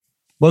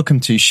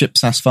Welcome to Ship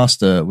SaaS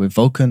Faster with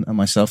Vulcan and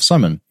myself,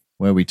 Simon,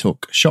 where we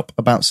talk shop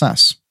about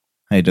SaaS.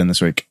 How you doing this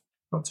week?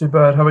 Not too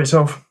bad. How about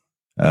yourself?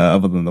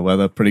 Other than the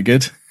weather, pretty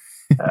good.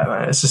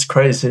 Man, it's just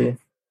crazy.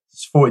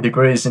 It's 40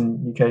 degrees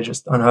in UK,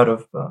 just unheard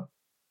of. But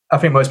I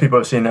think most people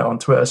have seen it on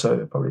Twitter,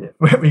 so probably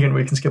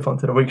we can skip on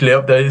to the weekly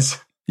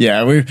updates.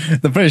 Yeah,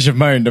 the British have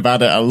moaned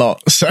about it a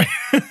lot, so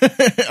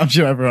I'm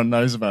sure everyone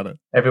knows about it.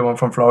 Everyone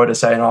from Florida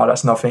saying, "Oh,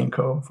 that's nothing,"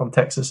 or from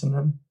Texas, and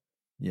then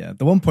yeah,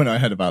 the one point I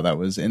heard about that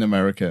was in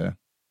America,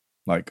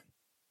 like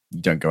you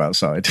don't go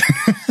outside.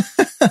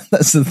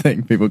 That's the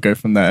thing. People go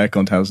from their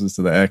aircon houses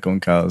to their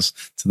aircon cars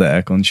to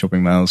their aircon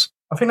shopping malls.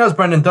 I think that was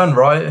Brendan Dunn,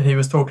 right? He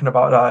was talking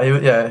about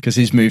that. Yeah, because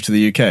he's moved to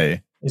the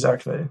UK.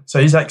 Exactly. So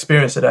he's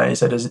experienced it, and he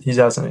said he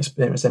hasn't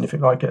experienced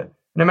anything like it.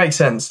 And it makes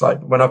sense. Like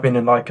when I've been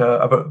in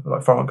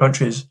other foreign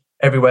countries,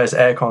 everywhere's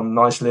aircon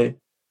nicely,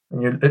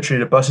 and you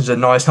literally the buses are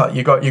nice. Like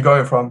you're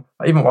going from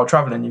even while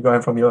traveling, you're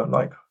going from your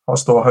like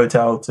hostel or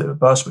hotel to a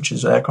bus which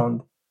is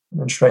aircon,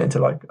 and then straight into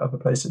like other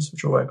places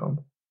which are aircon.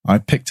 I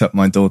picked up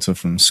my daughter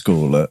from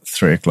school at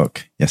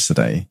 3:00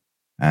 yesterday,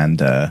 and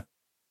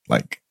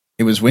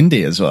it was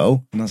windy as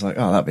well. And I was like,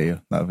 oh,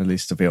 that'll at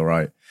least be all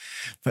right.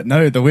 But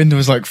no, the wind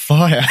was like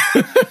fire.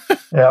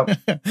 Yeah.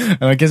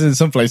 And I guess in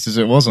some places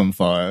it was on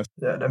fire.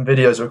 Yeah, them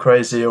videos were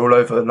crazy all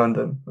over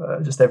London,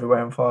 just everywhere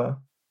on fire.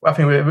 I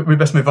think we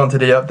best move on to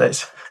the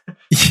updates.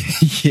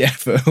 Yeah,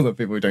 for all the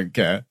people who don't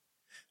care.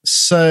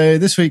 So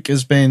this week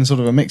has been sort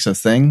of a mix of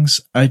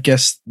things. I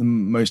guess the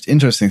most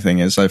interesting thing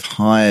is I've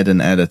hired an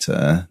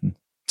editor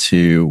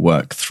to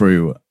work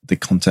through the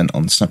content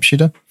on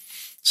Snapshooter.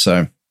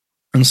 So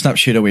on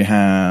Snapshooter, we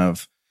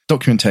have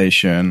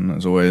documentation.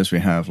 As always, we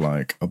have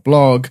like a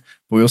blog,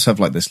 but we also have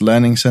like this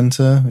learning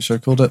center, which I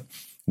called it,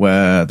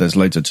 where there's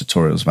loads of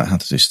tutorials about how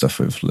to do stuff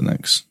with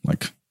Linux,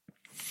 like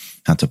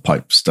how to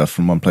pipe stuff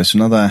from one place to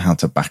another, how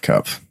to back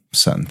up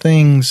certain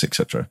things,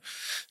 etc.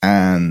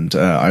 And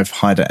I've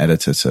hired an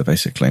editor to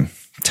basically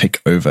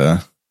take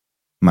over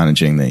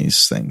managing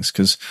these things,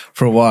 because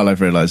for a while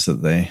I've realized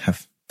that they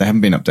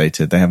haven't been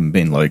updated. They haven't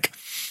been like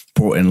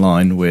brought in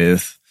line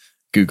with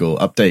Google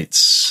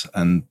updates,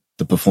 and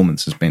the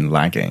performance has been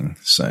lagging.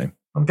 So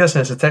I'm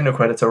guessing it's a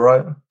technical editor,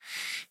 right?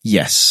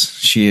 Yes,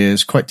 she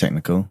is quite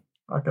technical.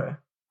 Okay.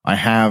 I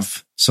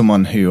have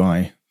someone who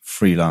I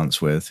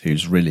freelance with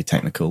who's really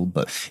technical,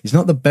 but he's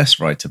not the best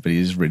writer, but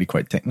he's really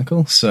quite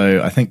technical.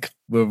 So I think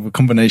we're a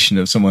combination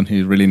of someone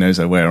who really knows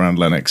their way around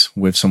Linux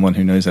with someone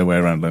who knows their way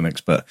around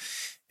Linux, but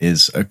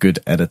is a good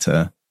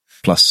editor,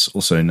 plus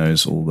also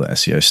knows all the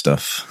SEO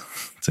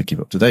stuff to keep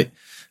up to date.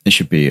 It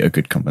should be a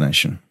good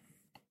combination.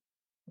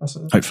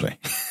 Hopefully.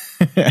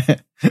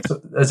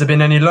 So has there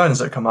been any learns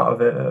that come out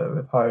of it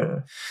with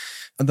hiring?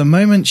 At the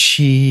moment,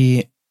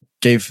 she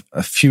gave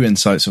a few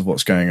insights of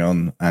what's going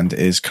on and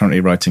is currently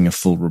writing a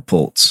full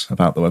report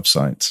about the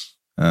website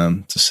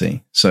to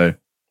see. So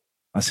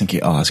I was thinking,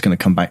 it's going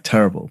to come back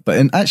terrible.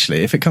 But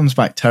actually, if it comes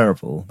back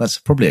terrible, that's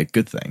probably a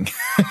good thing,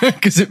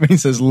 because it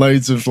means there's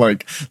loads of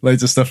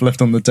stuff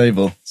left on the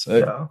table. So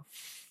yeah.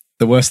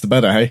 The worse, the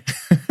better, hey?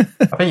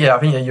 I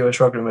think you were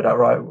struggling with that,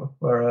 right?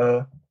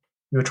 Where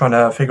you were trying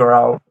to figure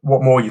out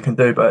what more you can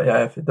do. But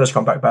yeah, if it does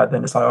come back bad,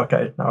 then it's like,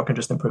 okay, now I can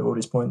just improve all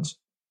these points.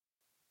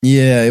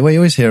 Yeah, well, you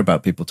always hear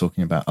about people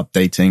talking about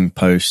updating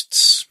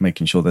posts,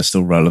 making sure they're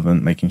still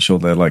relevant, making sure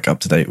they're like up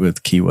to date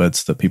with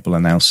keywords that people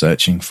are now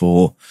searching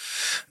for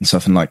and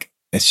stuff. And like,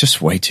 it's just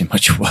way too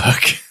much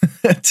work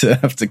to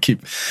have to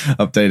keep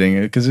updating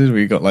it, because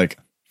we got like,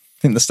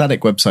 I think the static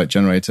website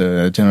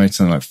generator generates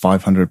something like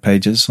 500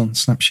 pages on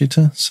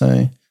Snapshooter.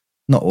 So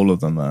not all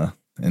of them are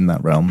in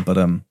that realm, but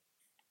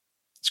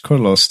it's quite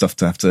a lot of stuff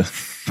to have to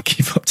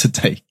keep up to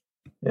date.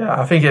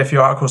 Yeah, I think if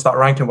your articles start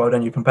ranking well,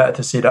 then your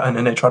competitors see that and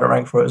then they try to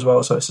rank for it as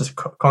well. So it's just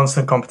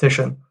constant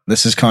competition.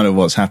 This is kind of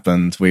what's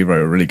happened. We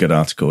wrote a really good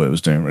article. It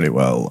was doing really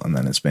well, and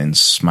then it's been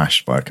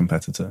smashed by a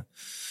competitor.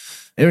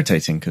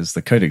 Irritating, because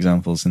the code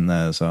examples in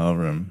theirs are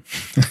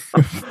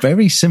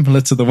very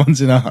similar to the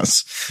ones in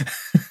ours.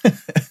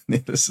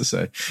 Needless to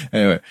say.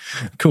 Anyway,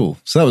 cool.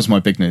 So that was my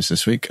big news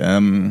this week.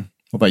 What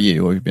about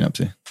you? What have you been up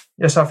to?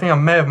 Yes, I think I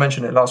may have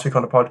mentioned it last week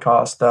on the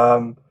podcast.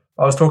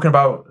 I was talking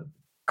about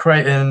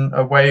creating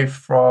a way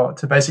so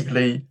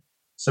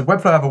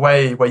Webflow have a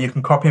way where you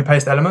can copy and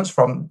paste elements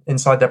from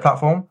inside their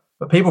platform,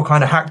 but people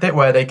kind of hacked it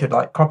where they could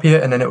like copy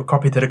it and then it would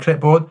copy to the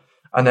clipboard,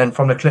 and then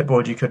from the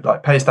clipboard you could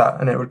like paste that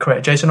and it would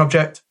create a JSON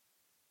object,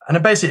 and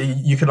then basically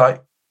you could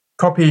like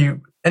copy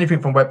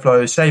anything from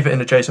Webflow, save it in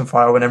a JSON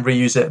file, and then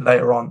reuse it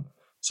later on.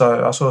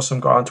 So I saw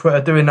some guy on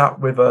Twitter doing that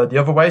with the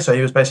other way. So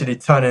he was basically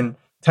turning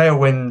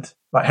Tailwind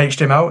like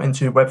HTML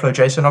into Webflow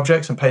JSON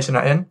objects and pasting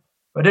that in,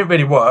 but it didn't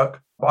really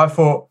work. But I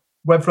thought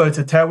Webflow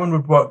to Tailwind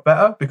would work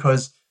better,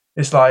 because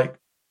it's like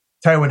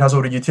Tailwind has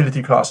all the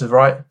utility classes,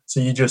 right?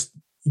 So you're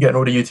getting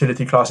all the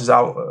utility classes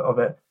out of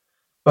it.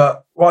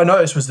 But what I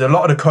noticed was that a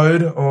lot of the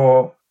code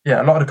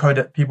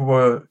that people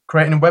were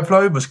creating in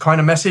Webflow was kind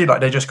of messy. Like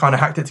they just kind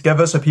of hacked it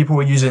together. So people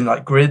were using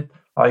like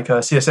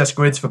CSS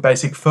grids for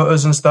basic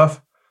footers and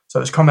stuff. So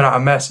it was coming out a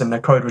mess, and the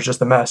code was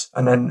just a mess.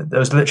 And then there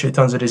was literally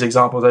tons of these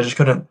examples. I just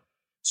couldn't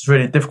it's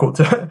really difficult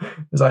to.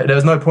 It's like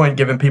there's no point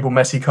giving people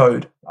messy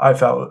code. I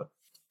felt.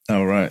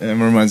 Oh, right. It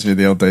reminds me of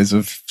the old days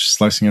of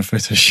slicing a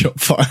Photoshop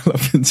file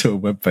up into a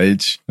web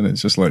page, and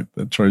it's just like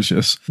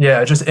atrocious.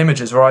 Yeah, just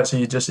images, right? So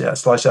you just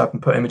slice it up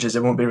and put images.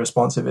 It won't be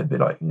responsive. It'd be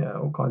like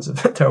all kinds of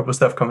terrible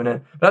stuff coming in.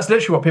 But that's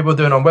literally what people are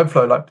doing on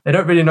Webflow. Like they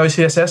don't really know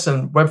CSS,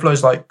 and Webflow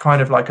is like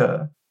kind of like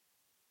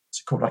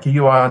it's called like a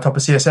UI on top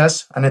of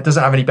CSS, and it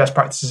doesn't have any best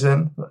practices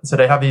in. So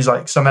they have these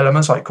like some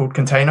elements like called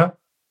container,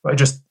 but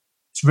it's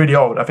really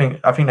old. I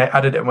think they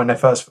added it when they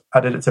first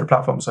added it to the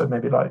platform. So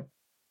maybe like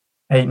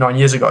 8-9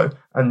 years ago,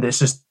 and it's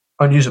just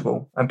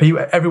unusable. And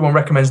everyone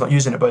recommends not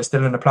using it, but it's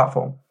still in the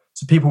platform.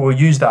 So people will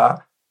use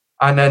that,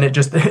 and then it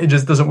just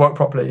doesn't work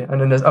properly. And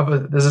then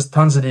there's just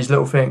tons of these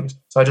little things.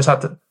 So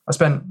I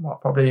spent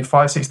probably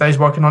 5-6 days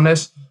working on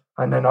this,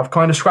 and then I've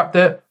kind of scrapped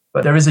it.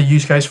 But there is a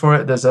use case for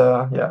it.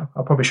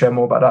 I'll probably share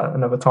more about that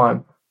another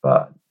time.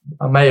 But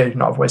I may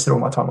not have wasted all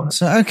my time on it.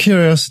 So out of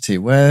curiosity,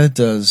 where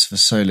does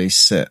Vasoli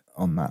sit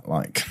on that?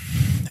 Like,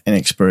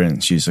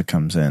 inexperienced user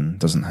comes in,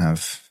 doesn't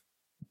have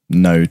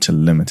no to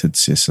limited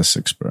CSS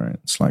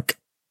experience. Like,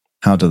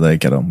 how do they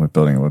get on with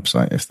building a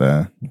website if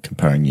they're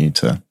comparing you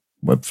to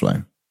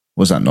Webflow?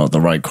 Was that not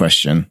the right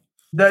question?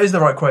 That is the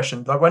right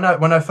question. Like when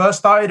I first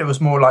started, it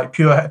was more like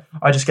pure.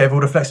 I just gave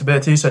all the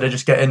flexibility, so they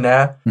just get in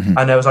there,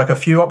 and there was like a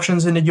few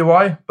options in the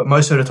UI, but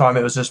most of the time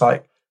it was just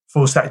like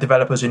full stack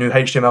developers who knew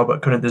HTML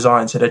but couldn't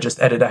design, so they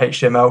just edit a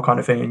HTML kind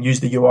of thing and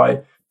use the UI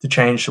to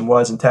change some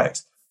words and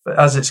text. But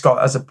as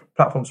the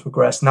platform's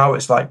progressed, now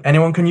it's like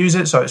anyone can use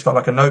it. So it's got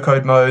like a no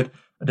code mode,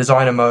 a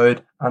designer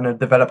mode, and a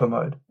developer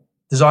mode.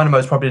 Designer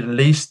mode is probably the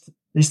least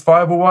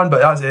viable one,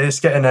 but it's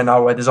getting there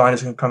now where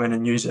designers can come in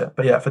and use it.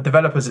 But yeah, for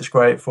developers, it's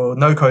great. For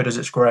no coders,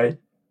 it's great.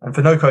 And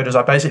for no coders,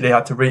 I basically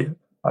had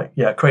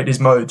to create these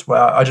modes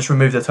where I just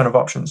removed a ton of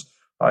options.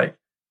 Like,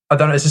 I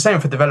don't know, it's the same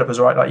for developers,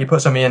 right? Like you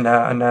put something in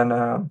there and then,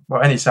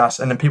 any SaaS,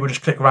 and then people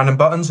just click random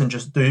buttons and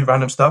just do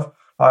random stuff.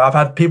 I've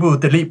had people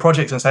delete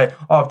projects and say,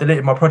 "Oh, I've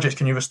deleted my project.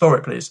 Can you restore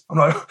it, please?" I'm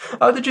like,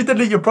 "How did you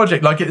delete your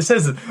project?" Like it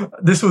says,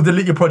 "This will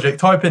delete your project."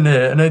 Type in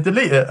here, and they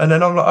delete it. And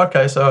then I'm like,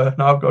 "Okay, so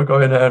now I've got to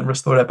go in there and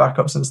restore their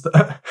backups and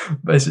stuff."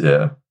 Basically,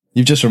 yeah.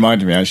 You've just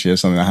reminded me actually of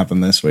something that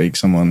happened this week.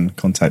 Someone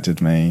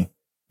contacted me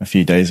a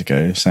few days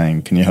ago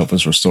saying, "Can you help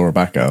us restore a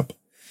backup?"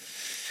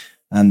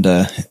 And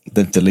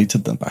they've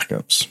deleted the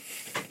backups.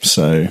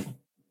 So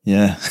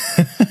yeah,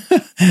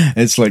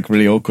 it's like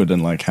really awkward.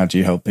 And like, how do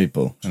you help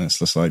people? And it's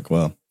just like,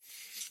 well,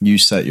 you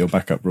set your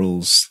backup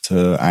rules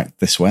to act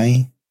this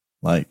way.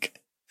 Like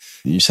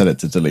you set it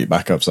to delete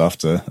backups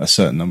after a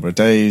certain number of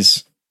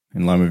days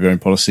in line with your own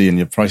policy and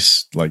your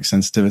price like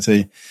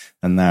sensitivity.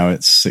 And now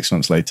it's 6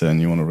 months later and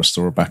you want to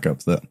restore a backup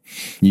that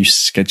you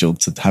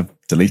scheduled to have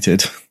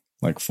deleted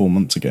like 4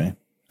 months ago.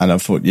 And I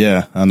thought,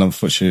 yeah. And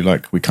unfortunately,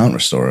 like we can't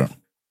restore it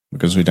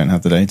because we don't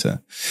have the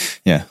data.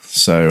 Yeah.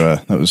 So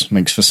that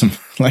makes for some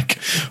like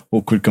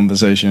awkward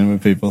conversation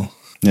with people.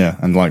 Yeah.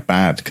 And like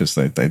bad because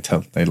they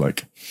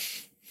like,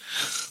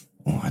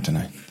 I don't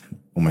know,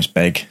 almost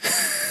beg.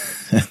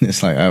 And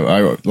it's like,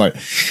 I like,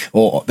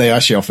 or they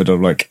actually offered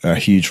a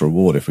huge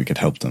reward if we could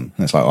help them.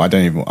 And it's like, I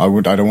don't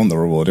want the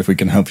reward. If we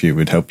can help you,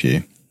 we'd help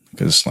you.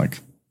 Because like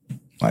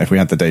if we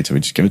had the data,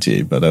 we'd just give it to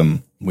you. But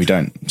we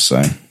don't.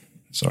 So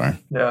sorry.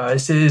 Yeah,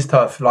 it is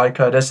tough. Like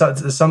there's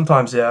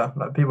sometimes,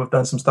 like people have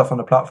done some stuff on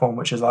the platform,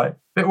 which is like a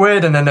bit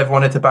weird. And then they've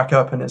wanted to back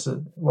up and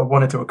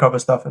wanted to recover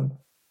stuff. And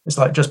it's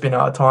like just been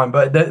out of time.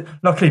 But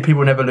luckily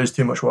people never lose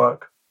too much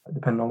work,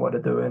 depending on what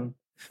they're doing.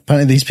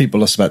 Apparently these people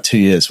lost about 2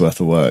 years worth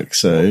of work.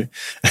 So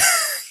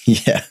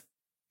yeah.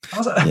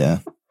 Yeah.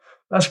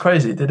 That's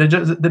crazy. Did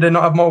they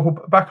not have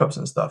multiple backups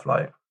and stuff?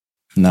 Like,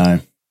 no,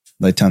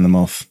 they turned them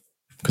off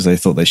because they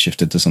thought they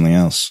shifted to something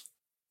else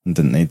and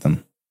didn't need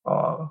them.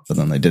 Oh. But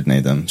then they did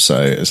need them.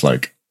 So it's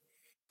like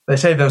they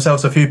saved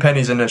themselves a few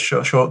pennies in the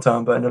short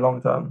term, but in the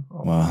long term.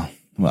 Oh.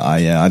 Well,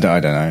 I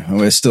don't know.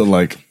 We're still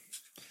like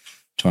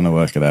trying to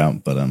work it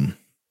out, but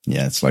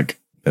yeah, it's like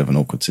a bit of an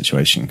awkward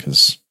situation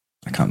because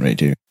I can't really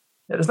do.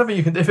 Yeah, there's nothing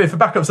you can do. If a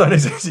backups don't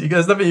exist,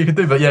 there's nothing you can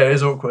do, but yeah, it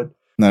is awkward.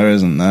 No, there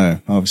isn't.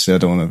 No, obviously I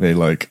don't want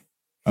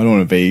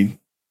to be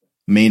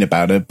mean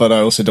about it, but I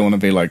also don't want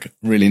to be like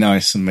really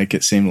nice and make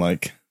it seem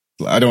like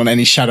I don't want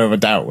any shadow of a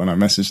doubt when I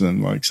message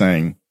them, like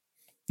saying,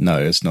 no,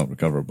 it's not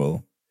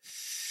recoverable.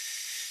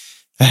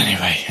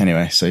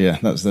 Anyway, so yeah,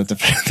 that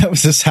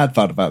was the sad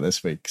part about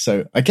this week.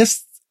 So I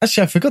guess,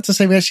 actually, I forgot to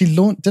say we actually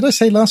launched, did I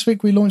say last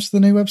week we launched the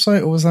new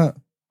website or was that?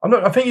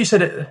 I think you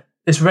said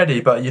it's ready,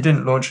 but you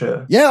didn't launch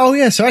it. Yeah. Oh,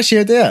 yeah. So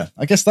actually, yeah.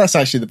 I guess that's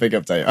actually the big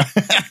update. I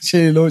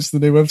actually launched the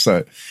new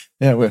website.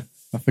 Yeah,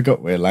 I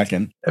forgot we're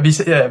lagging. Have you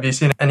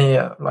seen any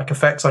like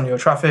effects on your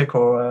traffic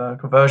or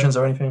conversions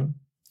or anything?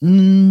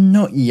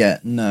 Not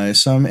yet. No.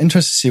 So I'm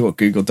interested to see what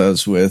Google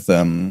does with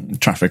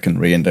traffic and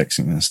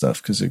re-indexing and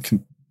stuff because it's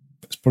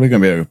probably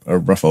going to be a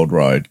rough old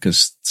ride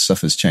because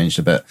stuff has changed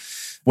a bit.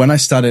 When I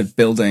started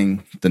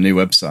building the new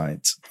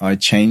website, I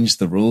changed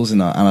the rules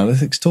in our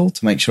analytics tool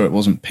to make sure it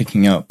wasn't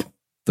picking up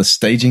the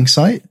staging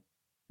site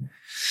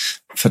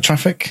for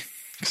traffic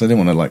because I didn't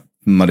want to like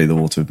muddy the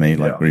water with me,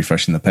 like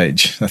refreshing the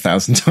page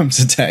 1,000 times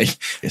a day.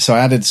 So I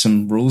added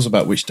some rules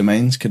about which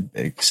domains could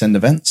send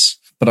events,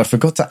 but I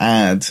forgot to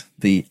add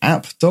the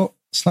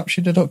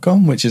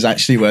app.snapshooter.com, which is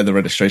actually where the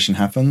registration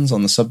happens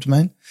on the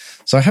subdomain.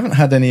 So I haven't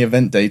had any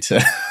event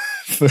data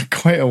for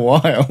quite a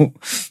while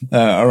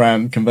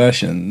around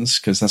conversions,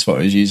 because that's what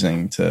I was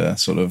using to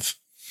sort of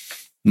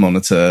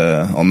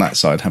monitor on that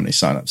side how many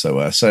signups there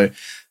were. So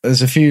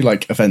there's a few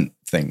like event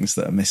things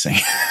that are missing.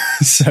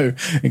 So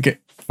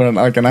for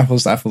like an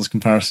apples to apples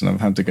comparison, I've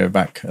had to go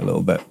back a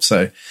little bit.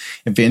 So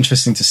it'd be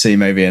interesting to see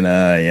maybe in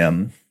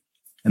a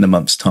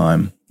month's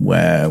time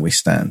where we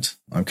stand.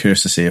 I'm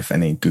curious to see if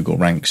any Google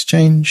ranks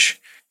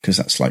change, because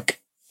that's like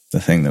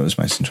the thing that was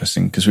most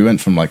interesting, because we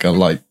went from like a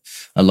light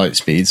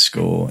speed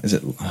score. Is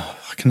it,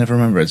 I can never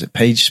remember. Is it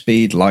page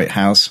speed,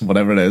 lighthouse,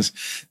 whatever it is?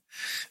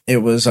 It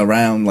was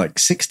around like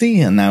 60,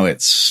 and now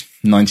it's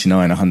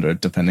 99, 100,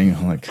 depending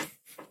on like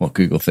what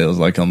Google feels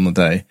like on the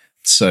day.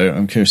 So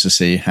I'm curious to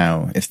see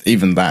if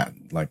even that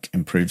like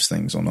improves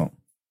things or not.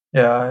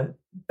 Yeah,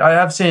 I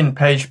have seen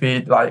page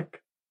speed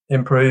like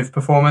improve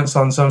performance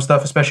on some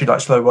stuff, especially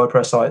like slow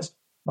WordPress sites.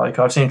 Like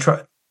I've seen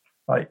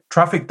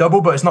traffic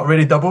double, but it's not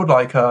really doubled.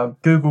 Like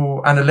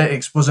Google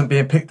Analytics wasn't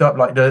being picked up.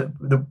 Like the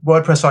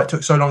WordPress site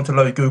took so long to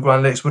load, Google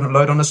Analytics wouldn't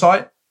load on the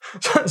site.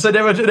 So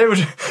they were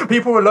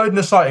people were loading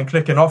the site and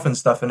clicking off and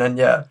stuff, and then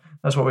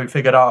that's what we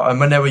figured out. And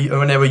when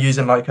they were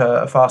using like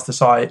a faster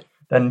site,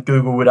 then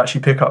Google would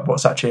actually pick up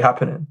what's actually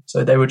happening.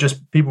 So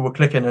people were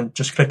clicking and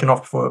just clicking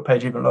off before a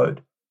page even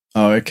load.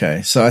 Oh,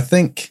 okay. So I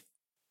think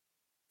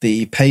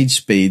the page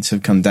speeds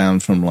have come down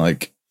from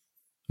like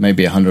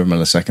maybe 100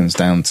 milliseconds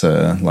down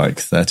to like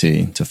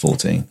 30 to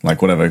 40,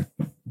 like whatever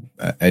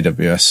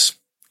AWS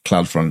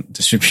CloudFront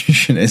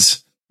distribution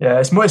is. Yeah,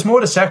 it's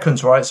more the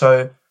seconds, right?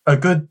 So a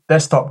good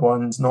desktop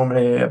one's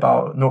normally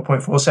about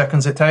 0.4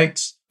 seconds it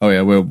takes. Oh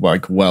yeah, we're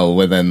like well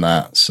within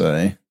that.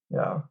 So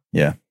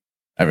yeah,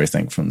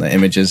 everything from the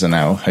images are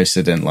now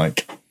hosted in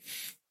like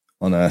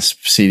on a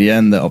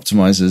CDN that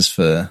optimizes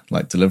for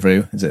like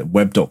delivery. Is it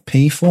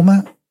web.p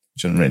format?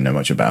 Which I don't really know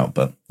much about,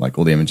 but like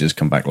all the images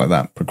come back like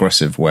that.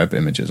 Progressive web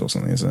images or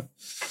something, is it?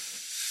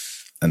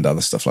 And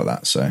other stuff like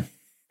that. So,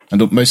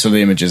 and most of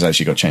the images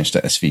actually got changed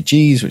to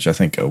SVGs, which I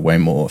think are way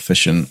more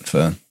efficient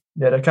for.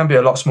 Yeah, they can be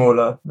a lot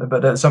smaller,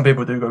 but some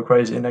people do go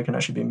crazy and they can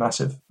actually be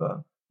massive. But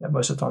yeah,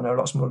 most of the time they're a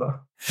lot smaller.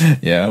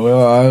 Yeah,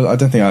 well, I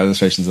don't think our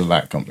illustrations are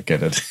that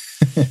complicated.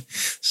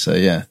 So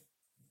yeah,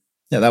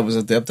 that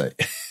was the update.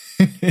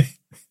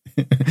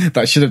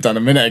 That should have done a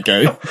minute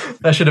ago.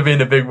 That should have been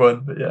a big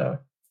one, but yeah.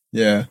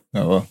 Yeah.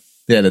 Oh well,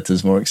 the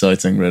editor's more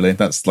exciting, really.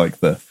 That's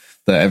like the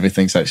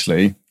everything's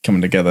actually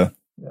coming together.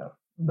 Yeah.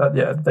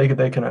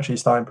 They can actually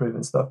start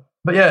improving stuff.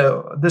 But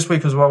yeah, this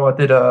week as well, I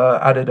did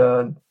added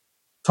a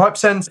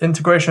TypeSense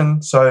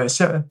integration. So if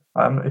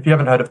you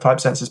haven't heard of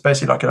TypeSense, it's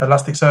basically like an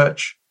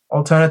Elasticsearch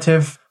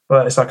alternative,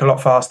 but it's like a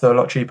lot faster, a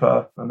lot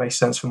cheaper. It makes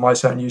sense for my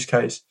certain use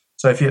case.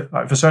 So if you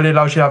like, Versoli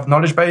allows you to have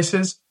knowledge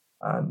bases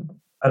and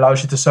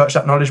allows you to search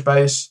that knowledge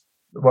base,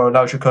 well,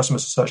 allows your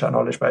customers to search that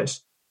knowledge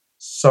base.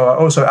 So I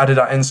also added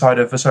that inside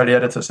of Versoli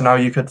editor. So now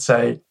you could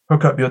say,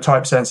 hook up your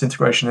TypeSense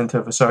integration into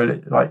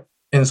Versoli, like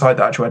inside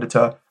the actual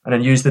editor, and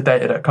then use the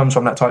data that comes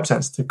from that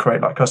TypeSense to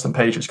create like custom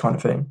pages kind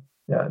of thing.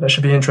 Yeah, that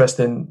should be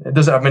interesting. It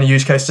doesn't have many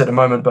use cases at the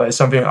moment, but it's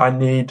something I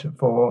need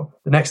for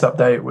the next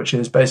update, which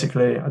is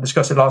basically, I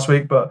discussed it last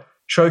week, but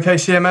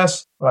showcase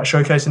CMS, like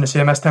showcasing the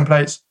CMS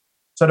templates.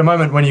 So at the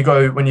moment, when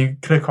you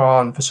click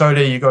on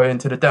Versoli, you go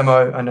into the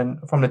demo, and then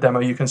from the demo,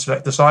 you can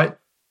select the site.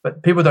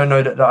 But people don't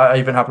know that I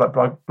even have like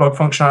blog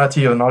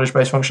functionality or knowledge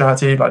base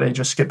functionality. Like they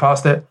just skip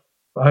past it.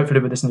 But hopefully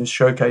with this new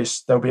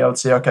showcase, they'll be able to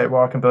see, okay,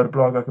 well, I can build a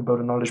blog, I can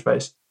build a knowledge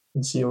base,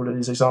 and see all of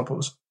these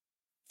examples.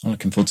 I'm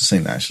looking forward to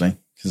seeing that, actually,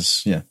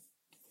 because I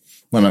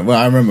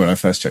remember when I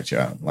first checked you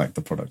out, like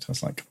the product, I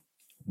was like,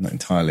 not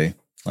entirely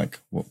like,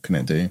 what can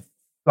it do?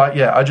 Like,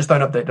 yeah, I just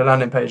don't update the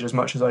landing page as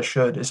much as I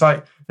should. It's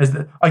like,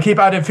 I keep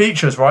adding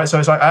features, right? So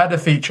it's like I add a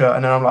feature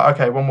and then I'm like,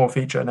 okay, one more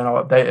feature, and then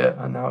I'll update it.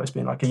 And now it's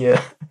been like a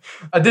year.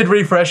 I did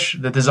refresh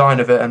the design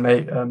of it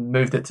and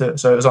moved it to,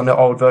 so it was on the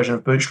old version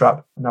of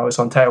Bootstrap, and now it's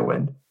on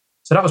Tailwind.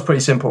 So that was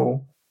pretty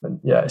simple. And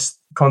yeah,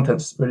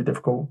 content's really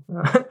difficult.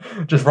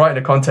 Just writing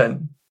the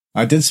content.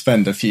 I did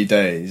spend a few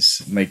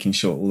days making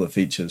sure all the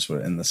features were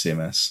in the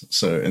CMS.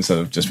 So instead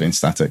of just being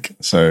static,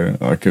 so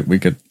we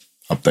could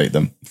update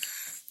them.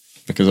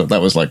 Because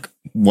that was like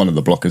one of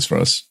the blockers for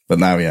us. But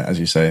now, yeah, as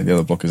you say, the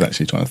other blocker is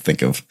actually trying to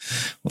think of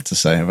what to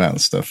say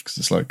about stuff. Because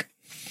it's like,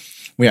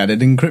 we added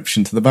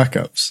encryption to the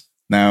backups.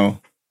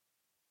 Now,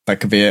 that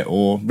could be it.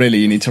 Or really,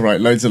 you need to write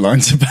loads of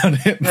lines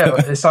about it. Yeah,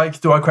 it's like,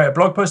 do I create a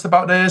blog post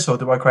about this? Or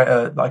do I create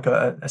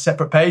a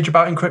separate page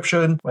about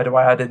encryption? Where do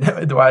I add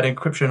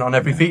encryption on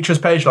every features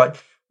page? Like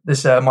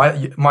this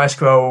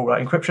MySQL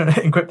like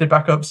encrypted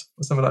backups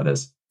or something like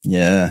this.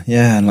 Yeah.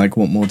 And like,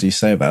 what more do you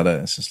say about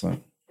it? It's just like,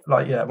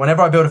 yeah,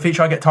 whenever I build a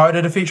feature, I get tired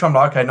of the feature. I'm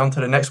like, okay, on to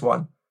the next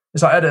one.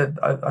 It's like,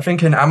 I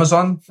think in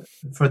Amazon,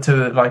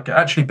 to like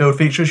actually build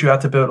features, you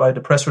had to build like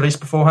the press release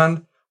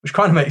beforehand, which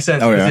kind of makes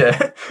sense. Oh, yeah.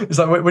 Yeah, it's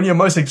like when you're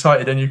most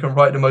excited and you can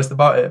write the most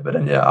about it. But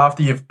then, yeah,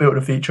 after you've built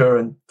a feature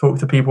and talked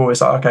to people,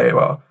 it's like, okay,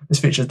 well, this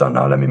feature's done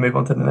now. Let me move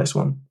on to the next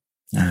one.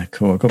 Ah,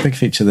 cool. I've got a big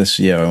feature this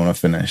year I want to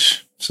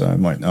finish. So I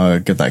might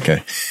give that a go.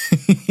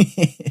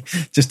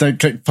 Just don't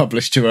click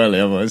publish too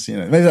early, otherwise,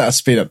 maybe that'll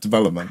speed up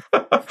development.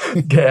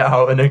 Get it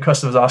out, and then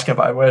customers asking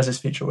about it. Where is this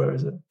feature? Where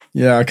is it?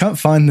 Yeah, I can't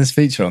find this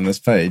feature on this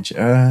page.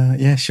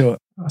 Yeah, sure.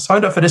 I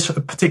signed up for this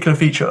particular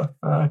feature.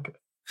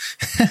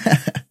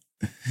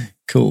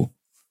 Cool.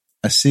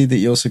 I see that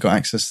you also got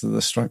access to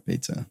the Stripe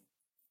beta.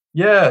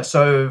 Yeah,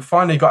 so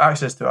finally got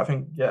access to it, I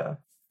think, yeah.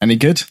 Any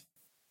good?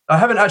 I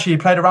haven't actually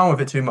played around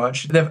with it too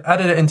much. They've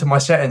added it into my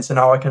settings, so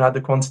now I can add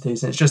the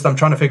quantities. And it's just I'm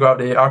trying to figure out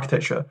the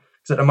architecture.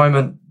 Because at the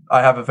moment,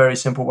 I have a very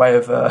simple way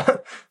of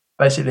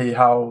basically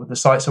how the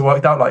sites are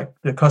worked out, like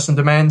the custom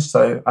domains.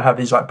 So I have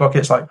these like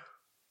buckets, like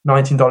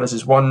 $19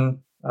 is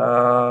one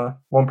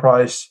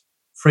price,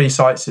 3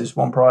 sites is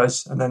one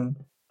price, and then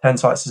 10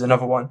 sites is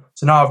another one.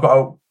 So now I've got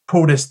to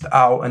pull this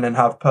out and then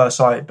have per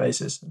site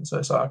basis. And so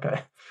it's like,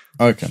 okay.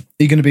 Okay. Are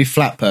you going to be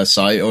flat per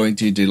site, or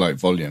do you do like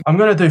volume? I'm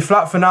going to do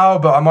flat for now,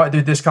 but I might do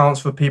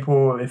discounts for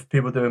people if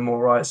people are doing more,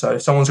 right? So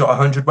if someone's got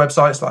 100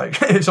 websites, like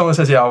if someone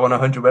says, yeah, I want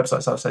 100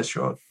 websites, I'll say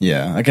sure.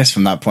 Yeah, I guess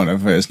from that point of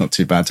view, it's not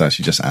too bad to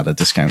actually just add a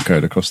discount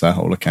code across their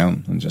whole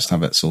account and just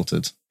have it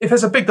sorted. If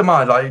there's a big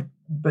demand,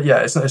 but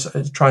yeah,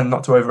 it's trying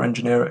not to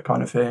over-engineer it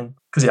kind of thing.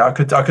 Because yeah,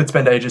 I could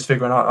spend ages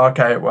figuring out,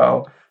 okay,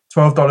 well,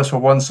 $12 for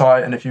one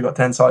site, and if you've got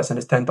 10 sites, then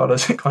it's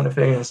 $10 kind of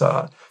thing.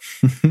 So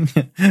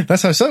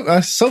that's how I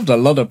solved a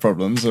lot of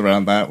problems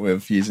around that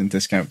with using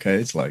discount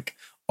codes, like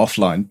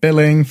offline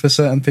billing for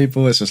certain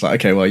people. It's just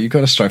like, okay, well, you've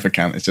got a Stripe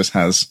account, it just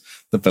has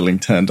the billing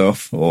turned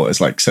off, or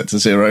it's like set to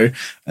 0,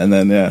 and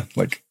then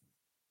like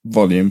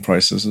volume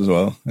prices as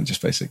well, and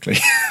just basically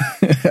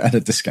add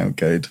a discount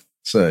code.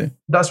 So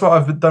that's what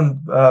I've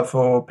done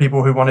for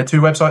people who wanted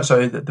 2 websites.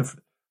 So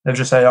they'll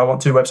just say, I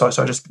want 2 websites,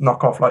 so I just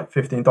knock off like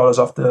 $15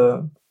 off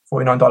the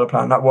 $49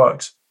 plan. That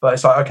works. But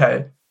it's like,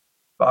 okay,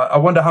 but I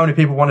wonder how many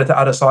people wanted to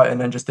add a site and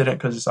then just didn't,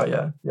 because it's like,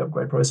 yeah, the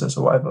upgrade process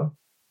or whatever.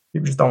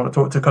 People just don't want to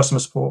talk to customer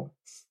support.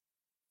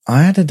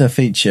 I added a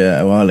feature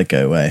a while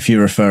ago where if you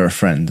refer a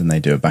friend and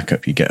they do a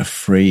backup, you get a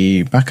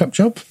free backup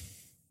job.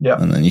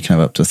 Yeah. And then you can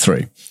have up to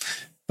 3.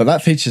 But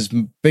that feature's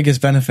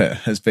biggest benefit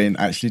has been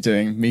actually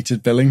doing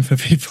metered billing for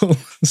people.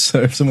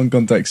 So if someone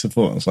contacts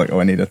support, it's like, oh,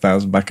 I need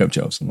 1,000 backup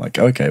jobs. I'm like,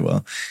 okay,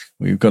 well,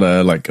 we've got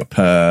a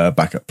per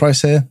backup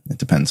price here. It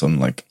depends on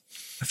like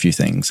a few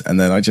things. And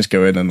then I just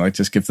go in and I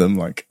just give them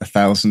like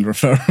 1,000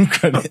 referral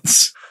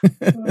credits.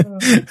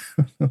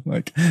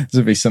 Like, this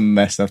would be some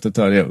mess I have to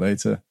tidy up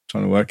later,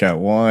 trying to work out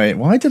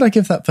why did I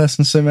give that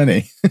person so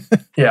many?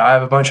 Yeah, I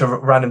have a bunch of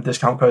random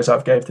discount codes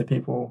I've gave to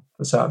people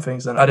for certain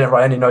things, and I didn't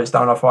write any notes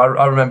down.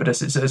 I remember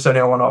this. It's only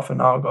a one-off, and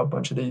now I've got a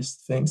bunch of these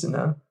things in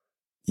there.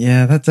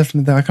 Yeah, that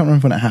definitely. I can't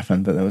remember when it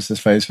happened, but there was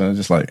this phase when I was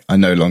just like, I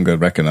no longer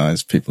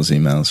recognize people's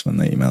emails when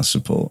they email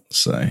support,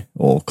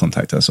 or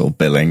contact us, or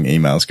billing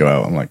emails go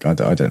out. I'm like, I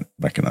don't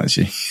recognize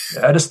you.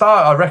 Yeah, at the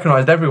start, I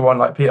recognized everyone.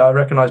 Like, I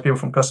recognized people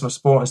from customer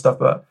support and stuff,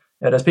 but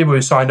yeah, there's people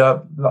who signed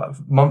up like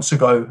months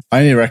ago. I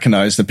only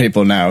recognize the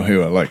people now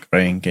who are like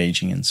very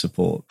engaging in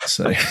support.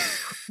 So,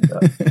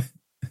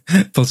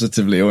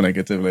 positively or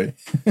negatively.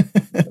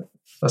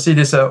 I see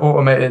this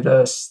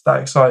automated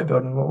static site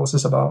building. What's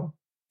this about?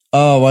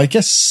 Oh, I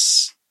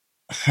guess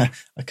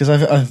because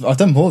I've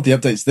done more of the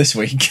updates this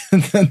week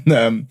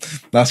than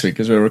last week,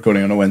 because we were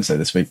recording on a Wednesday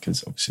this week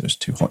because obviously it was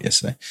too hot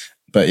yesterday.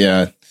 But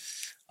yeah,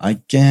 I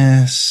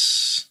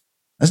guess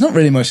there's not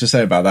really much to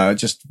say about that. I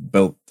just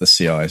built the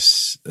CI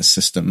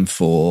system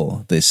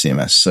for the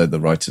CMS so the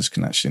writers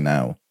can actually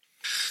now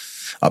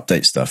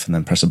update stuff and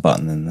then press a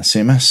button in the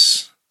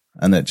CMS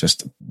and it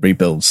just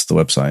rebuilds the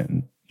website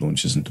and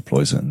launches and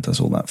deploys it and does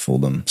all that for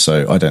them.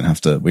 So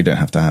we don't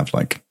have to have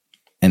like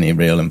any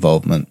real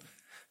involvement.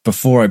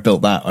 Before I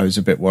built that, I was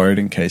a bit worried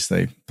in case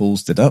they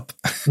ballsed it up.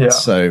 Yeah.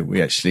 So we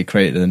actually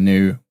created a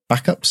new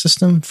backup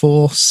system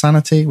for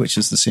Sanity, which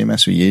is the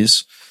CMS we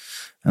use.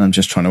 And I'm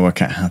just trying to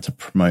work out how to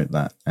promote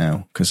that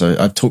now. Because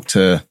I've talked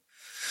to,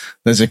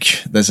 there's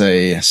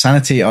a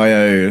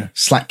Sanity.io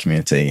Slack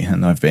community,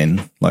 and I've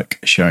been like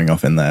showing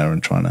off in there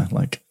and trying to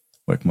like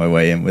work my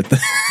way in with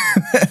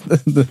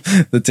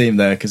the team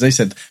there. Because they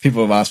said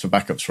people have asked for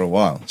backups for a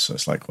while. So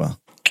it's like, well,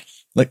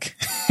 look,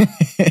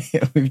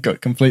 we've got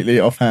completely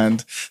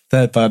offhand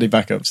third-party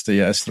backups to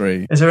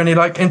E003. Is there any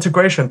like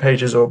integration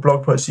pages or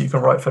blog posts you can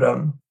write for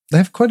them? They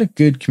have quite a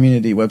good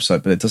community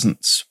website, but it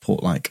doesn't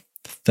support like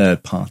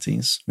third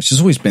parties, which has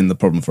always been the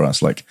problem for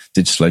us. Like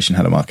DigitalOcean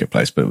had a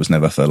marketplace, but it was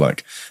never for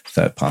like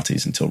third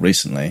parties until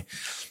recently.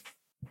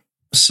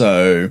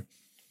 So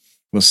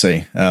we'll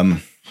see.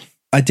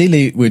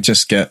 Ideally, we'd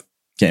just get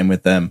in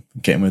with them,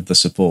 get in with the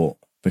support,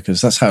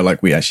 because that's how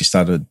like we actually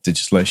started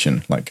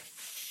DigitalOcean. Like,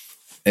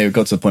 it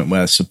got to the point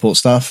where support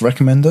staff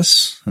recommend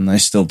us, and they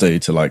still do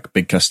to like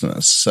big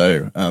customers.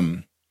 So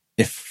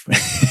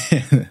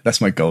if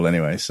that's my goal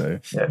anyway. So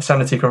yeah, if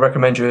Sanity can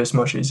recommend you, it's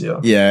much easier.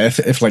 Yeah,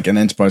 if like an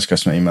enterprise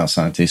customer emails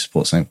Sanity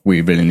support saying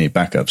we really need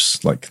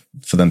backups, like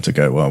for them to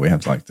go, well, we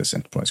have like this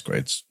enterprise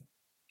grades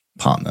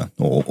partner,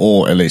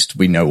 or at least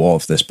we know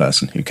of this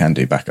person who can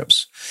do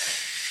backups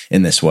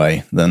in this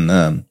way, then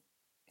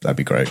that'd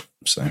be great.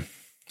 So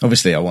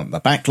obviously I want the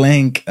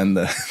backlink and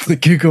the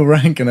Google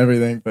rank and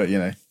everything, but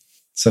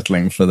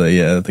settling for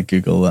the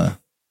Google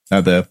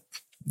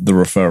the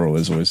referral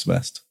is always the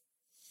best.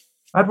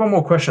 I had one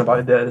more question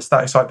about the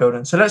static site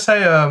building. So let's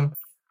say an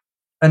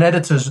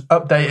editor's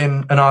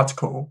updating an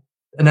article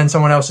and then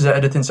someone else is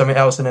editing something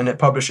else and then it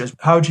publishes.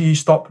 How do you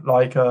stop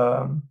like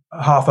a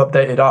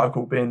half-updated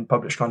article being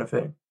published kind of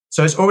thing?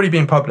 So it's already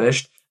been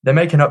published, they're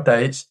making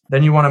updates,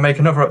 then you want to make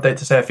another update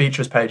to say a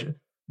features page,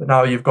 but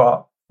now you've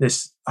got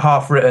this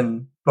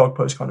half-written blog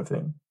post kind of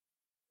thing.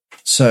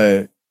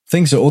 So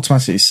things are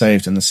automatically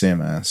saved in the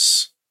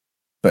CMS,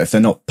 but if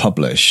they're not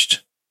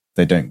published,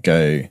 they don't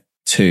go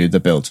to the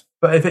build.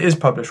 But if it is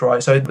published,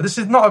 right? So this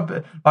is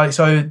not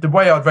so the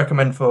way I'd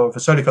recommend for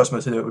Soli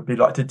customers to do it would be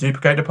like to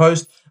duplicate the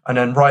post and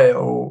then write it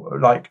or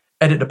like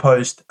edit the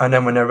post and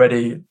then when they're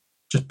ready,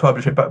 just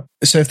publish it. But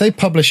so if they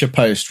publish a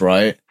post,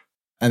 right,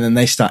 and then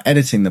they start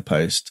editing the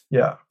post,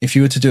 yeah. If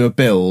you were to do a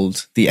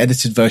build, the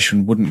edited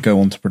version wouldn't go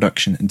onto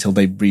production until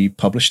they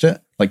republished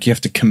it. Like you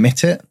have to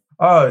commit it.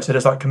 Oh, so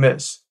there's like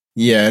commits.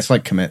 Yeah, it's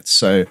like commits.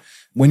 So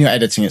when you're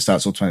editing, it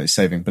starts automatically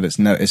saving, but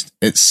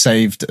it's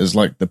saved as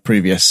like the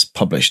previous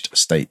published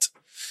state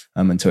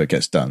until it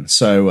gets done.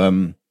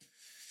 So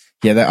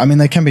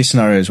there can be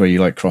scenarios where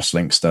you like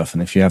cross-link stuff,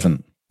 and if you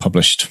haven't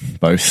published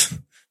both,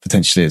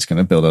 potentially it's going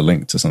to build a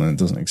link to something that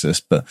doesn't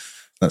exist. But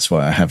that's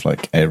why I have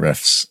like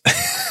Ahrefs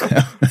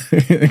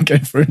go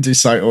through and do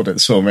site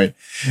audits for me.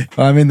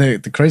 I mean,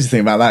 the crazy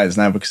thing about that is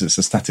now because it's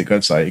a static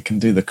website, you can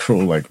do the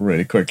crawl like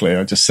really quickly.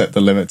 I just set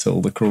the limit to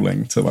all the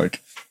crawling to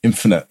like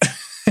infinite.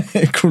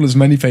 Crawl as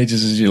many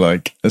pages as you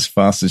like, as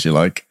fast as you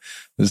like.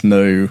 There's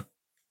no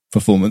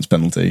performance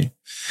penalty.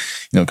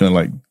 You're not going to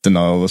like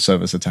deny all the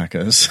service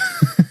attackers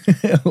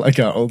like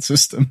our old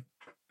system.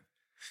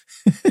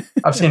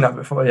 I've seen that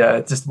before. Yeah,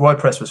 just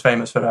WordPress was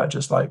famous for that.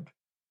 Just like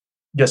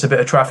gets a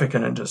bit of traffic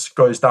and then just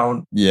goes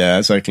down. Yeah,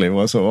 exactly.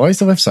 Well, so why is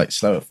the website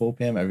slow at 4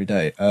 p.m. every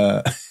day?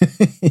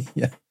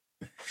 Yeah.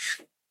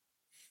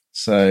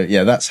 So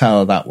yeah, that's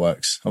how that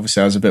works.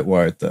 Obviously, I was a bit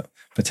worried that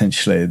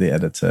potentially the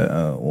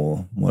editor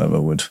or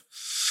whatever would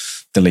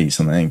delete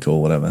something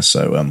or whatever.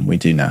 So we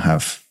do now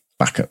have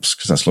backups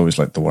because that's always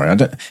like the worry.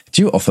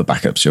 Do you offer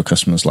backups to your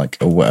customers, like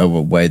a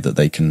way that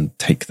they can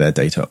take their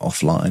data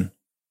offline?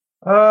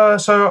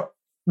 So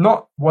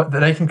not what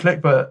they can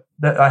click, but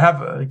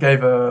I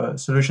gave a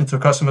solution to a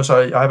customer.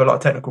 So I have a lot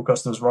of technical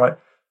customers, right?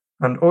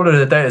 And all of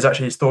the data is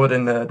actually stored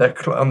in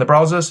on the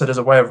browser. So there's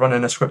a way of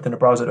running a script in the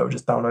browser that will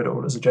just download it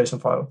all as a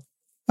JSON file.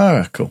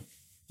 Oh, cool.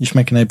 You should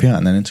make an API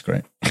and then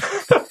integrate.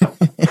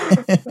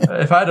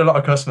 If I had a lot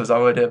of customers, I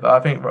would. But I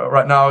think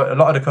right now, a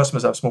lot of the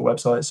customers have small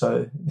websites,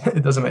 so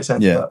it doesn't make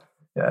sense. Yeah.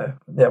 But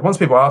yeah. Once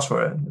people ask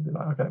for it, they'll be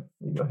like, okay,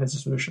 here you go, here's the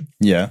solution.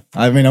 Yeah.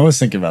 I mean, I was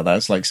thinking about that.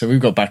 It's like, so we've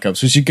got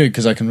backups, which is good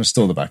because I can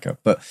restore the backup,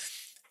 but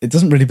it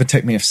doesn't really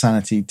protect me if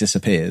Sanity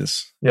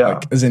disappears. Yeah.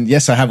 Like, as in,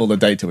 yes, I have all the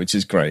data, which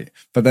is great,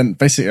 but then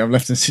basically I'm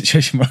left in a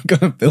situation where I've got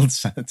to build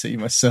Sanity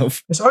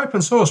myself. It's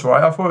open source,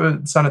 right? I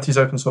thought Sanity's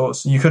open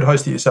source. You could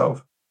host it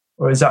yourself.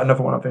 Or is that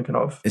another one I'm thinking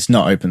of? It's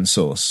not open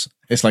source.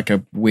 It's like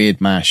a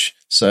weird mash.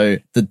 So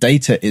the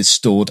data is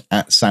stored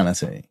at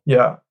Sanity.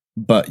 Yeah.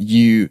 But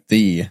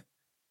the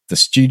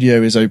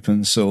studio is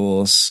open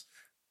source,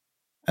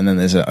 and then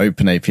there's an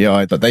open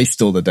API, but they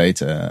store the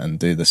data and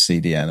do the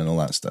CDN and all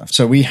that stuff.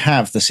 So we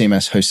have the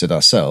CMS hosted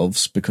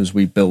ourselves because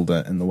we build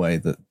it in the way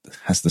that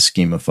has the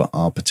schema for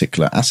our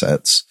particular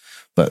assets,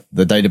 but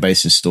the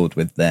database is stored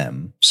with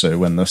them. So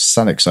when the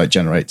static site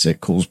generates,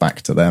 it calls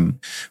back to them.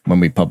 When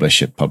we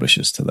publish, it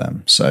publishes to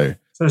them. So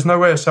there's no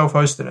way of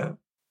self-hosting it?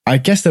 I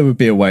guess there would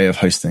be a way of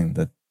hosting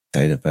the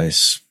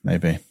database,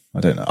 maybe. I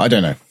don't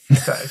know.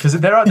 Because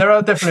there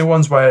are definitely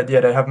ones where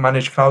they have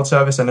managed cloud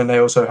service and then they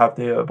also have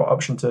the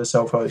option to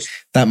self-host.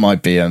 That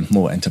might be a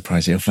more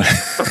enterprisey offer.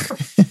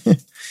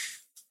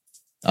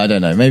 I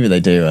don't know. Maybe they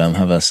do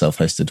have a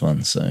self-hosted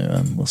one,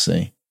 so we'll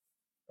see.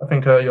 I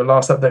think your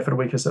last update for the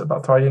week is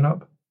about tidying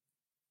up.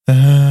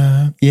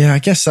 Yeah, I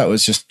guess that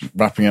was just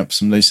wrapping up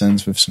some loose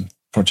ends with some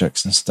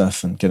projects and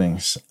stuff and getting.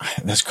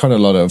 There's quite a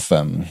lot of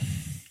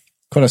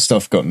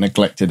stuff got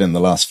neglected in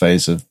the last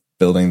phase of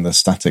building the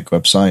static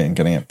website and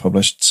getting it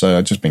published. So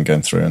I've just been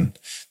going through and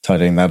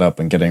tidying that up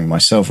and getting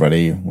myself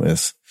ready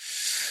with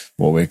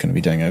what we're going to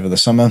be doing over the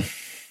summer,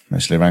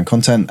 mostly around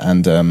content,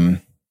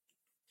 and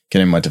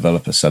getting my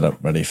developer set up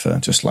ready for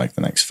just like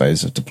the next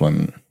phase of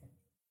deployment.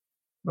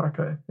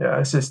 Okay. Yeah,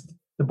 it's just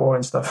the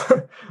boring stuff.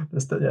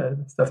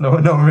 Stuff no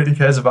one really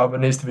cares about but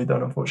needs to be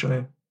done,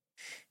 unfortunately.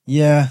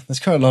 Yeah, there's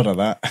quite a lot of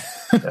that.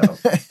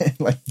 Yeah.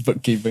 Like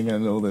bookkeeping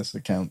and all this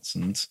accounts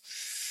and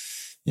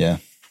yeah.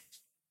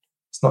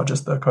 It's not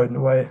just the coding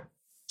away.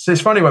 So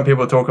it's funny when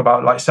people talk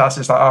about like SaaS,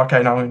 it's like,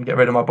 okay, now I'm going to get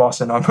rid of my boss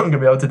and I'm not going to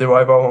be able to do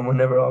whatever I want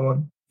whenever I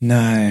want.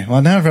 No.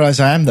 Well, now I realise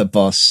I am the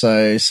boss,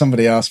 so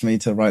somebody asked me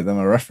to write them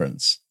a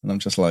reference, and I'm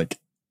just like,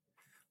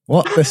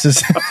 what? This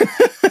is...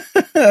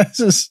 this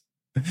is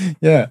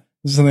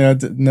something I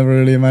never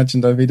really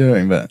imagined I'd be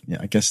doing, but yeah,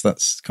 I guess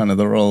that's kind of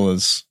the role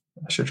as...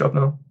 That's your job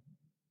now.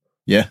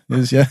 Yeah,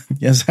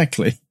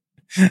 exactly.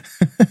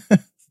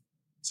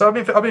 So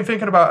I've been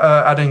thinking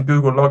about adding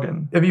Google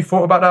login. Have you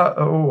thought about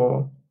that at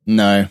all?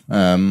 No, I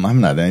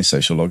haven't had any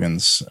social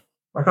logins.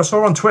 Like I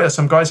saw on Twitter,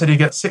 some guy said you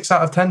get 6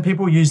 out of 10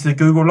 people use the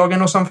Google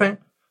login or something.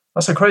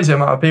 That's a crazy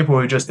amount of people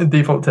who just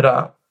default to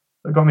that.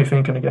 It got me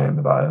thinking again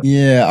about it.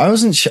 Yeah, I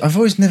wasn't sure. I've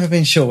always never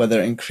been sure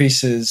whether it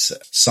increases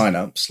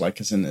signups,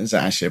 like is it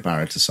actually a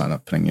barrier to sign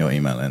up, putting your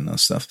email in or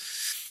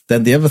stuff.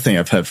 Then the other thing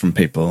I've heard from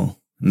people,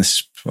 and this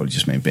is probably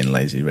just me being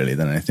lazy really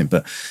than anything,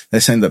 but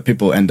they're saying that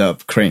people end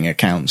up creating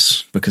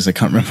accounts because they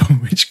can't remember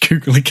which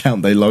Google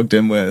account they logged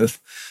in with,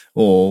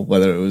 or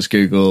whether it was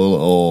Google,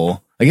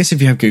 or I guess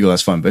if you have Google,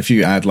 that's fine. But if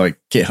you add like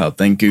GitHub,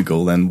 then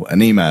Google, then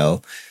an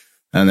email,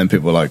 and then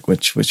people are like,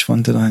 which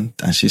one did I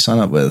actually sign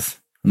up with?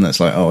 And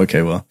that's like, oh,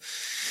 okay, well,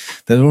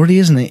 there already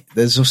isn't.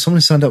 There's someone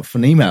signed up for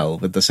an email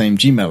with the same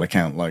Gmail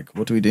account. Like,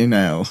 what do we do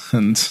now?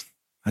 And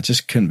I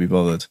just couldn't be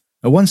bothered.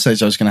 At one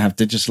stage, I was going to have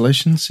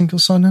DigitalOcean single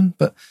sign-on,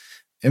 but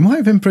it might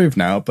have improved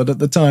now. But at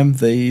the time,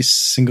 the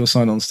single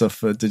sign-on stuff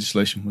for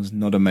DigitalOcean was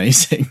not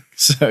amazing,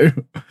 so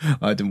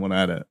I didn't want to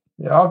add it.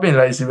 Yeah, I've been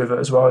lazy with it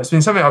as well. It's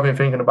been something I've been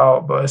thinking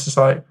about, but it's just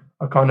like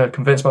I kind of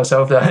convinced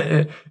myself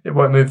that it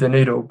won't move the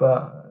needle.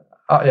 But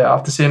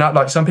after seeing that,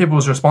 like some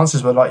people's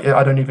responses were like,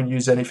 I don't even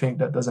use anything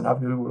that doesn't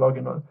have Google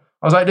login on.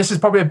 I was like, this is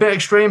probably a bit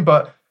extreme,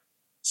 but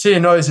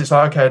seeing those, it's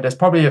like, okay, there's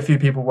probably a few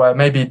people where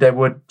maybe they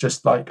would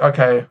just like,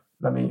 okay,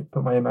 let me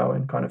put my email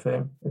in kind of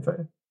thing.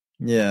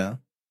 Yeah.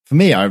 For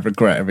me, I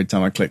regret every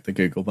time I click the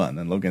Google button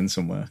and log in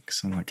somewhere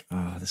because I'm like,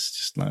 this is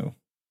just no.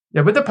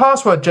 Yeah, with the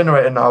password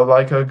generator now,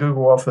 like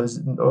Google offers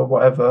or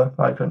whatever,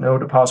 like all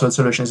the password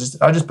solutions,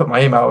 I just put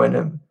my email in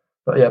it.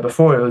 But yeah,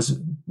 before it was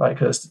like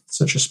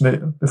such a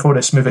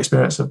smooth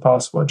experience of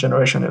password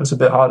generation, it was a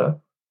bit harder.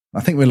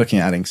 I think we're looking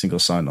at adding single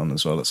sign-on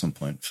as well at some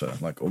point for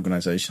like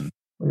organization.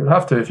 Well, you'll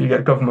have to if you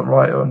get government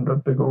right on the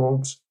bigger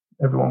orgs.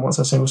 Everyone wants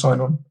a single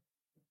sign-on.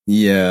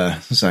 Yeah,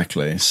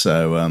 exactly.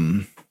 So,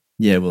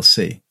 we'll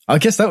see. I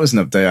guess that was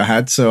an update I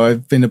had. So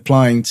I've been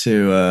applying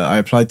to, I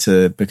applied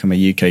to become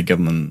a UK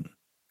government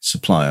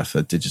supplier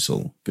for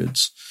digital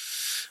goods.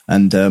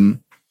 And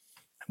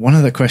one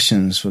of the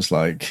questions was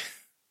like,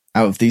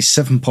 out of these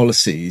 7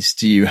 policies,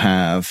 do you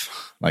have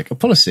like a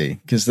policy?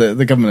 Because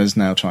the government is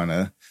now trying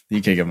to, the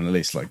UK government at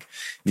least, like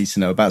needs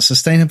to know about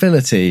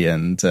sustainability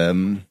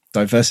and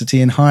diversity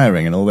in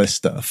hiring and all this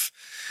stuff.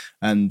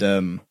 And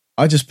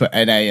I just put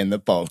NA in the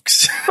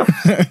box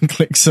and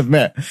click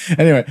submit.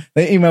 Anyway,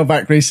 they emailed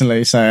back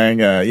recently saying,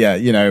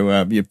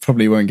 you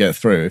probably won't get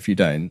through if you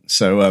don't.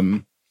 So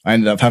I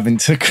ended up having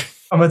to...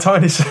 I'm a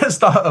tiny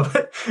startup.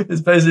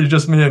 It's basically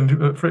just me and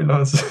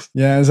freelancers.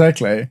 Yeah,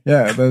 exactly.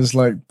 Yeah,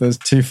 there's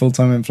 2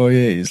 full-time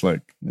employees.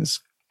 Like,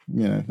 it's,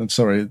 I'm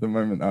sorry, at the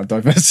moment our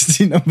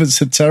diversity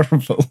numbers are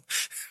terrible.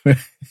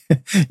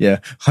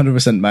 Yeah,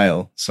 100%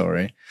 male,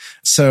 sorry.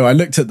 So I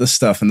looked at the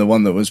stuff, and the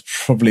one that was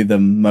probably the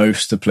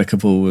most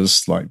applicable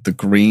was like the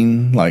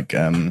green,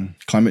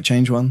 climate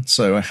change one.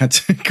 So I had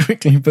to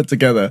quickly put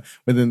together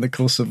within the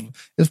course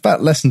of, it's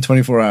about less than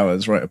 24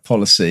 hours, write a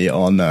policy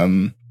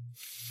on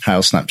how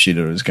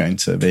Snapshooter is going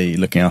to be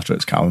looking after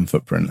its carbon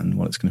footprint and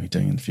what it's going to be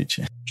doing in the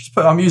future. Just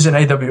put, I'm using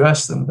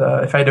AWS, and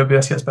if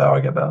AWS gets better, I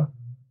get better.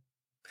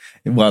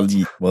 Well,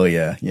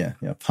 yeah.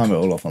 Palm it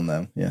all off on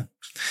them. Yeah.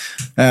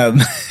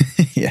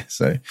 Yeah.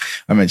 So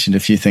I mentioned a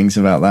few things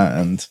about that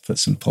and put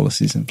some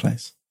policies in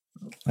place,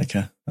 like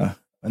an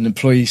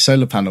employee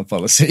solar panel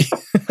policy.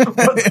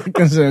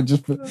 Because I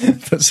just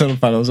put solar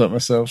panels up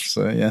myself.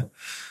 So yeah.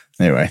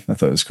 Anyway, I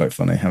thought it was quite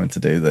funny having to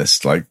do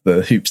this, like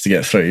the hoops to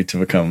get through to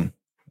become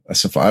a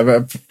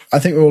supplier. I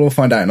think we'll all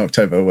find out in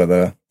October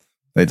whether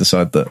they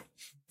decide that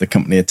the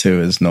company of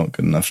 2 is not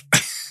good enough.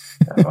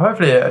 Well,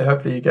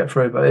 hopefully you get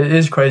through, but it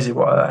is crazy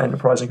what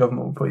enterprise and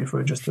government will put you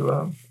through just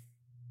to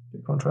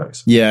get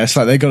contracts. Yeah, it's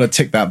like they got to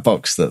tick that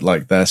box that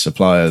like their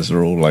suppliers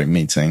are all like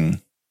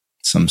meeting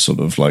some sort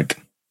of like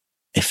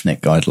IFNIC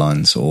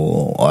guidelines,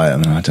 or I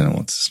don't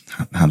know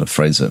how to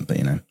phrase it, but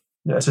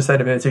yeah,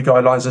 sustainability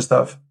guidelines and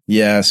stuff.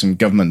 Yeah, some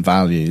government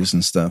values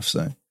and stuff.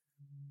 So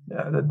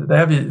yeah, they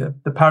have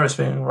the Paris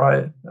thing,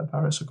 right? The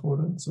Paris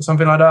Accordance or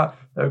something like that.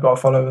 They've got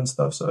to follow and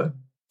stuff. So.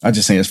 I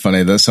just think it's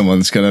funny that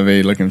someone's going to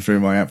be looking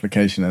through my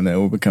application and it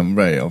will become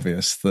very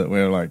obvious that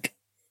we're like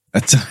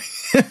a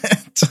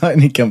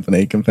tiny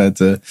company compared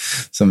to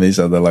some of these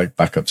other like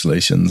backup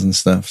solutions and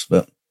stuff.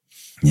 But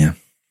yeah,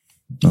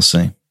 we'll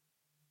see.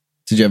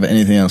 Did you have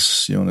anything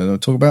else you wanted to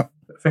talk about?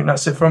 I think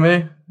that's it from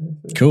me.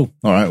 Cool.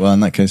 All right. Well,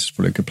 in that case, it's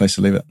probably a good place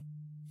to leave it.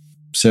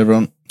 See you,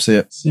 everyone. See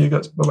ya. See you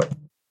guys. Bye-bye.